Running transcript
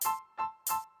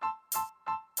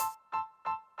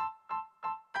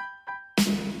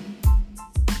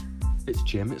It's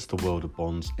Jim, it's the World of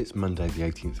Bonds. It's Monday the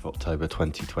 18th of October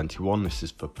 2021. This is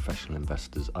for professional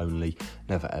investors only,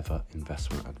 never ever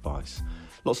investment advice.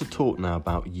 Lots of talk now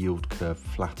about yield curve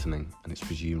flattening and its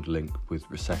presumed link with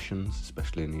recessions,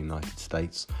 especially in the United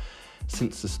States.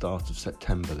 Since the start of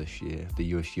September this year, the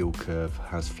US yield curve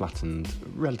has flattened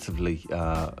relatively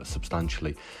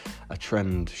substantially, a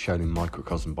trend shown in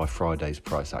microcosm by Friday's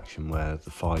price action where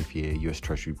the 5-year US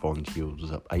Treasury bond yield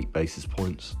was up 8 basis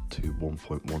points to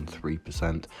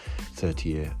 1.13%,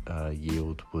 30-year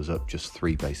yield was up just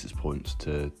 3 basis points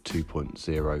to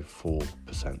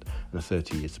 2.04%, and the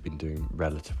 30 years have been doing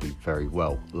relatively very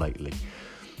well lately.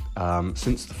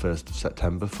 Since the 1st of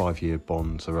September, 5-year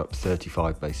bonds are up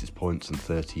 35 basis points and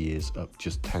 30 years up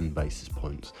just 10 basis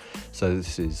points. So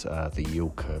this is the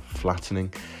yield curve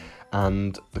flattening.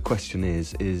 And the question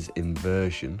is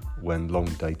inversion, when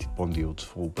long-dated bond yields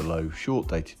fall below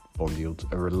short-dated bond yields,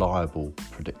 a reliable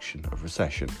prediction of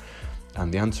recession?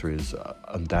 And the answer is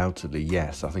undoubtedly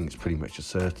yes. I think it's pretty much a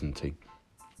certainty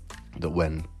that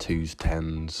when 2s,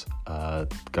 10s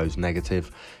goes negative,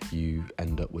 you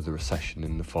end up with a recession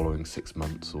in the following 6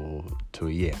 months or to a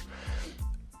year.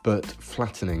 But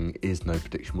flattening is no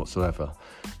prediction whatsoever.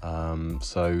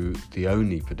 So the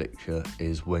only predictor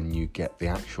is when you get the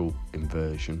actual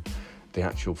inversion. The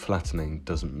actual flattening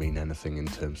doesn't mean anything in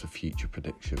terms of future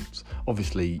predictions.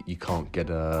 Obviously, you can't get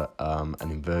an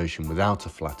inversion without a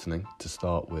flattening to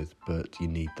start with, but you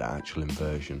need the actual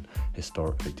inversion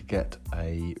historically to get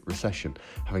a recession.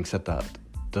 Having said that,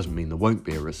 doesn't mean there won't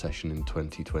be a recession in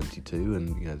 2022,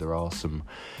 and there are some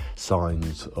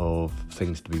signs of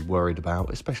things to be worried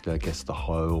about, especially I guess the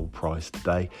high oil price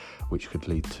today, which could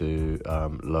lead to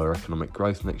lower economic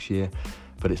growth next year.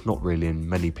 But it's not really in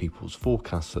many people's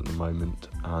forecasts at the moment,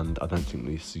 and I don't think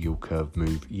this yield curve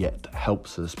move yet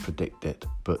helps us predict it,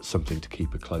 but something to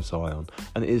keep a close eye on.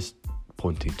 And it is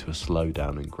pointing to a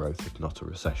slowdown in growth, if not a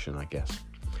recession, I guess.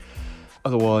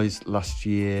 Otherwise, last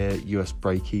year, US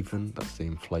break-even, that's the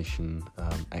inflation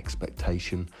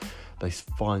expectation, they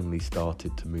finally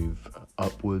started to move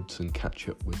upwards and catch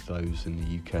up with those in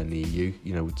the UK and the EU.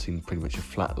 We'd seen pretty much a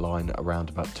flat line at around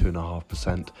about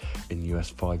 2.5% in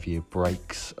US 5-year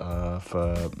breaks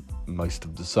for most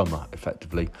of the summer,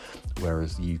 effectively,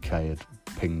 whereas the UK had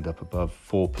pinged up above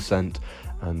 4%,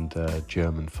 and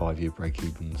German 5-year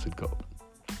break-evens had got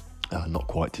not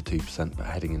quite to 2%, but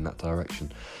heading in that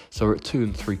direction. So we're at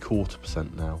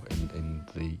 2.75% now in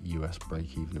the US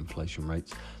break-even inflation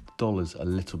rates. The dollar's a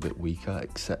little bit weaker,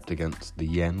 except against the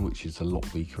yen, which is a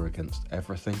lot weaker against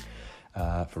everything.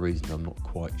 For reasons I'm not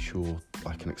quite sure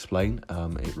I can explain.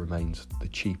 It remains the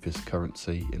cheapest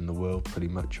currency in the world, pretty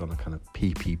much on a kind of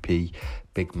PPP,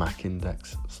 Big Mac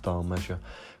Index style measure.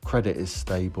 Credit is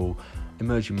stable.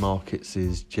 Emerging markets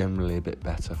is generally a bit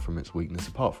better from its weakness,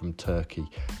 apart from Turkey.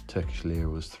 Turkish lira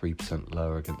was 3%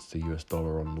 lower against the US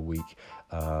dollar on the week.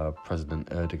 President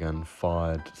Erdogan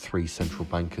fired 3 central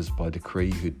bankers by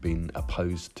decree who'd been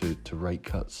opposed to rate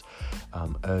cuts.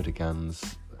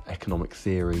 Erdogan's economic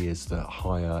theory is that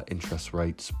higher interest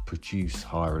rates produce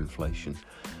higher inflation.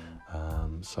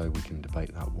 So we can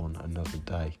debate that one another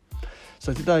day.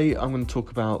 So today I'm going to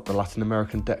talk about the Latin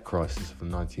American debt crisis of the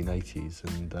 1980s,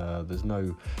 and there's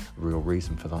no real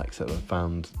reason for that except I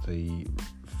found the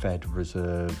Fed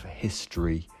Reserve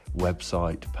History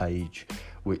website page,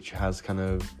 which has kind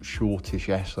of shortish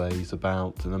essays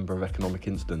about a number of economic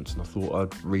incidents, and I thought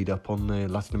I'd read up on the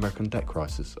Latin American debt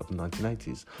crisis of the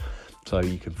 1980s. So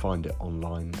you can find it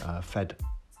online. Fed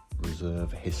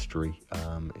Reserve History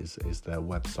is their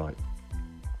website.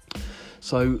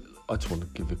 So I just want to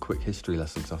give a quick history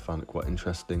lesson because I found it quite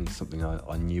interesting, something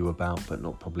I knew about but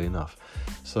not probably enough.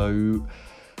 So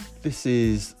this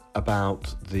is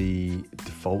about the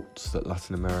defaults that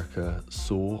Latin America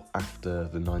saw after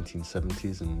the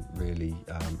 1970s and really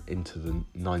into the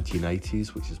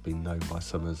 1980s, which has been known by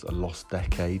some as a lost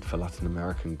decade for Latin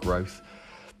American growth.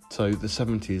 So the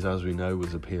 70s, as we know,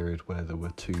 was a period where there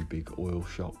were 2 big oil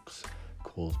shocks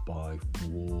caused by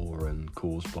war and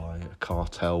caused by a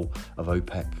cartel of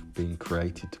OPEC being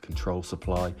created to control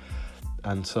supply.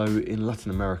 And so in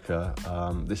Latin America,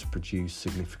 this produced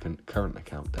significant current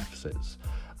account deficits.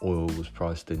 Oil was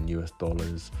priced in US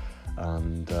dollars,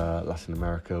 and Latin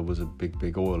America was a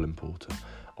big oil importer.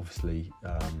 Obviously,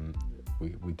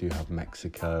 we do have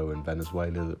Mexico and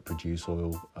Venezuela that produce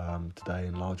oil today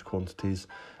in large quantities.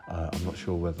 I'm not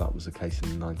sure whether that was the case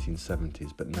in the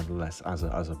 1970s, but nevertheless, as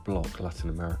a bloc, Latin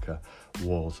America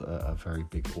was a very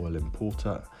big oil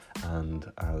importer,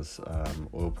 and as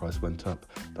oil price went up,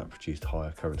 that produced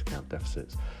higher current account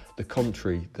deficits. The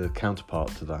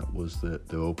counterpart to that was that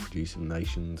the oil-producing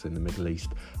nations in the Middle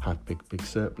East had big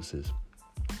surpluses.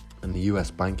 And the US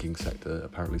banking sector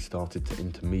apparently started to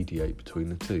intermediate between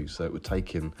the two. So it would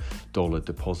take in dollar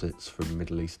deposits from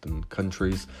Middle Eastern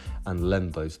countries and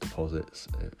lend those deposits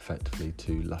effectively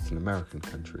to Latin American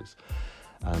countries.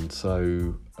 And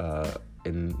so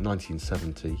in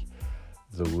 1970,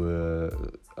 there were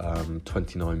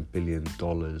 $29 billion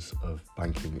of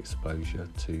banking exposure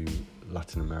to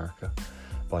Latin America.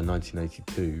 By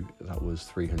 1982, that was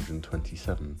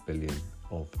 $327 billion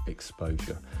of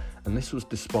exposure. And this was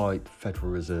despite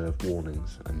Federal Reserve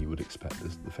warnings, and you would expect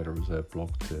the Federal Reserve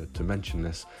blog to mention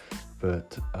this,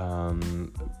 but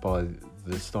by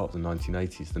the start of the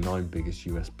 1980s, the 9 biggest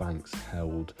US banks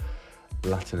held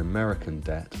Latin American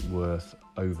debt worth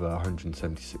over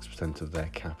 176% of their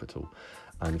capital.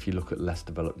 And if you look at less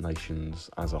developed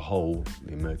nations as a whole,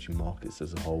 the emerging markets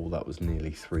as a whole, that was nearly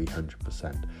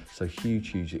 300%. So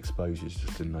huge exposures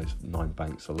just in those 9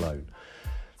 banks alone.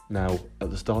 Now, at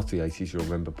the start of the 80s, you'll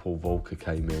remember Paul Volcker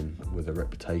came in with a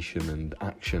reputation and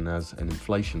action as an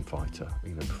inflation fighter.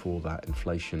 Before that,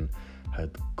 inflation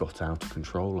had got out of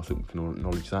control. I think we can all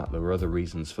acknowledge that. There were other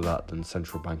reasons for that than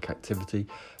central bank activity,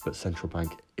 but central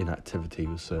bank inactivity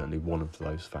was certainly one of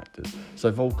those factors.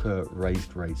 So Volcker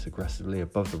raised rates aggressively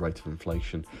above the rate of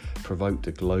inflation, provoked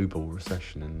a global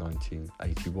recession in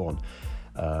 1981.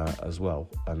 As well,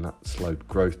 and that slowed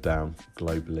growth down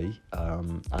globally,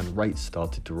 and rates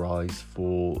started to rise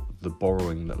for the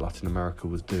borrowing that Latin America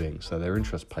was doing, so their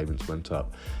interest payments went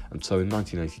up. And so in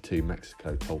 1982,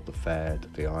 Mexico told the Fed,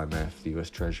 the IMF, the US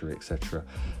Treasury, etc.,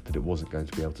 that it wasn't going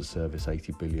to be able to service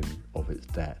 80 billion of its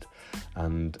debt.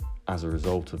 And as a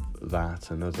result of that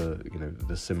and other,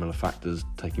 the similar factors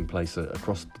taking place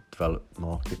across the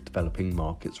developing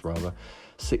markets,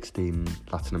 16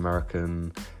 Latin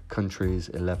American countries,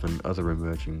 11 other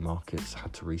emerging markets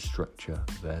had to restructure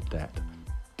their debt.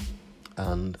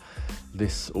 And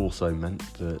this also meant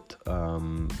that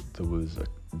there was a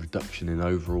reduction in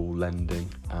overall lending,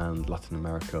 and Latin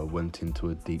America went into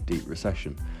a deep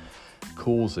recession,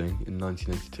 causing in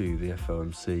 1982 the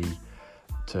FOMC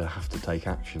to have to take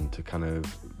action to kind of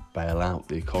bail out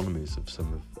the economies of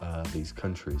some of these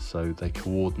countries. So they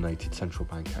coordinated central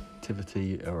bank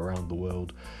activity around the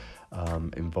world,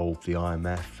 involved the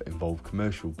IMF, involved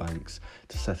commercial banks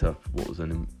to set up what was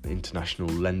an international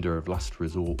lender of last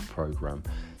resort program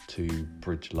to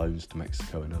bridge loans to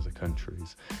Mexico and other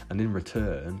countries. And in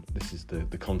return, this is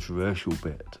the controversial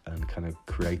bit, and kind of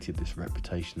created this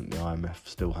reputation that the IMF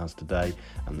still has today,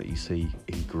 and that you see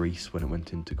in Greece when it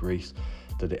went into Greece,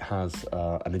 that it has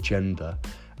an agenda,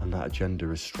 and that agenda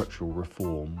is structural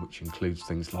reform, which includes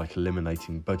things like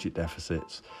eliminating budget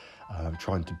deficits,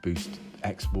 trying to boost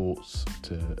exports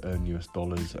to earn US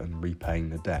dollars, and repaying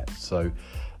the debt. So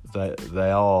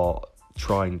they are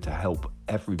trying to help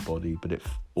everybody, but it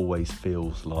always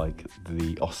feels like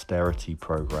the austerity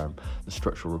program, the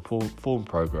structural reform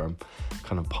program,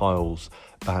 kind of piles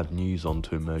bad news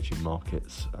onto emerging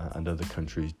markets and other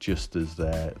countries, just as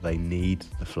they need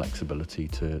the flexibility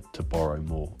to borrow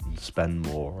more and spend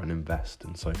more and invest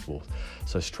and so forth.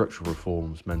 So structural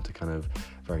reforms meant a kind of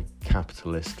very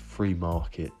capitalist, free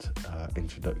market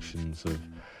introductions of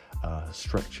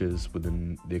structures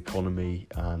within the economy,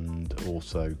 and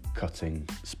also cutting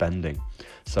spending.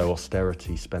 So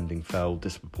austerity spending fell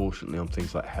disproportionately on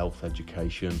things like health,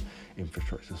 education,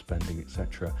 infrastructure spending,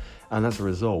 etc. And as a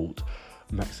result,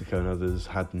 Mexico and others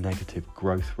had negative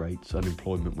growth rates.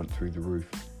 Unemployment went through the roof,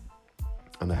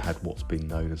 and they had what's been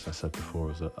known, as I said before,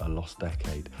 as a lost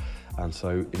decade. And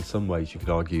so in some ways you could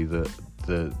argue that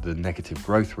the negative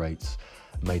growth rates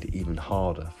made it even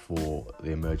harder for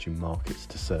the emerging markets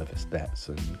to service debts,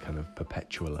 and kind of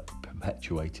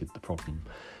perpetuated the problem.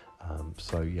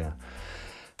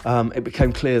 It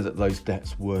became clear that those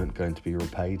debts weren't going to be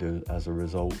repaid as a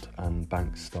result, and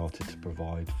banks started to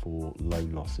provide for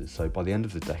loan losses. So by the end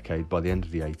of the decade, by the end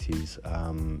of the 80s,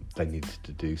 they needed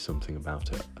to do something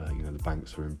about it. The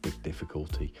banks were in big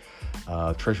difficulty.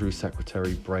 Treasury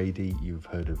Secretary Brady, you've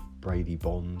heard of Brady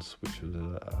bonds, which was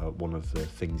one of the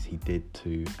things he did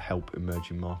to help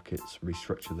emerging markets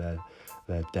restructure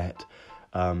their debt.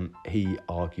 He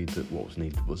argued that what was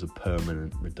needed was a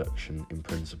permanent reduction in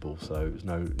principal, so it was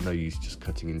no use just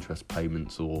cutting interest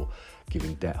payments or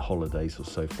giving debt holidays or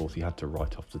so forth. You had to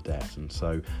write off the debt, and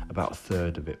so about a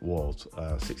third of it was,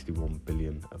 61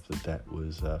 billion of the debt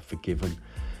was forgiven,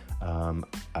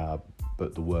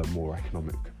 but there were more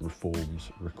economic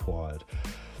reforms required.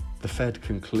 The Fed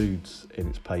concludes in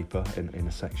its paper, in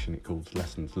a section it calls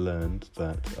Lessons Learned,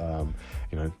 that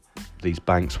these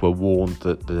banks were warned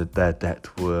that their debt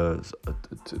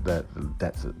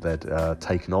that they'd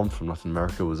taken on from Latin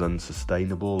America was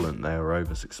unsustainable, and they were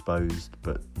overexposed,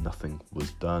 but nothing was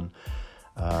done.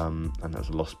 and that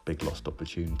was a big lost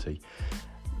opportunity.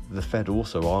 The Fed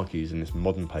also argues in this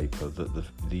modern paper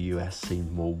that the US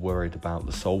seemed more worried about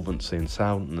the solvency and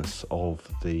soundness of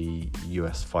the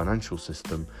US financial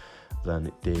system than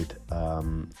it did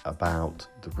about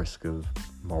the risk of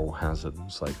moral hazard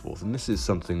and so forth. And this is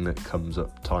something that comes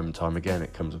up time and time again.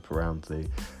 It comes up around the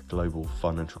global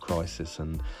financial crisis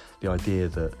and the idea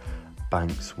that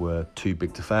banks were too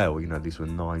big to fail. These were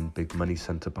 9 big money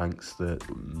centre banks that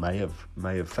may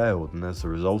have failed, and as a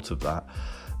result of that,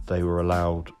 they were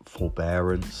allowed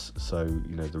forbearance. So,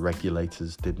 the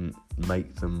regulators didn't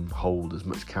make them hold as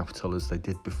much capital as they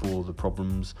did before the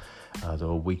problems. There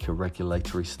were weaker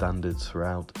regulatory standards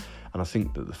throughout. And I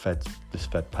think that this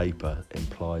Fed paper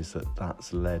implies that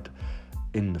that's led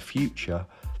in the future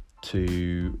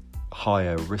to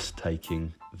higher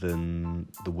risk-taking than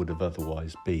there would have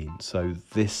otherwise been. So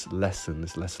this lesson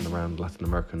around Latin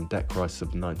American debt crisis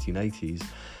of the 1980s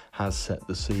has set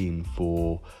the scene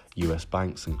for US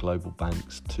banks and global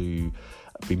banks to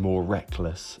be more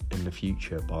reckless in the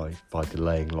future by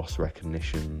delaying loss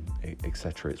recognition,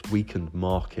 etc. It's weakened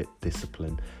market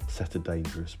discipline, set a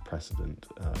dangerous precedent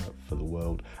for the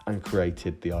world, and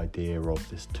created the idea of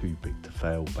this too big to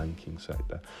fail banking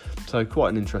sector. So quite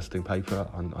an interesting paper.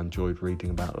 I enjoyed reading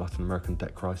about Latin American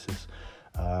debt crisis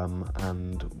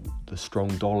and the strong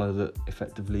dollar that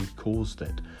effectively caused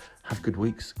it. Have good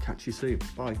weeks. Catch you soon.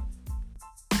 Bye.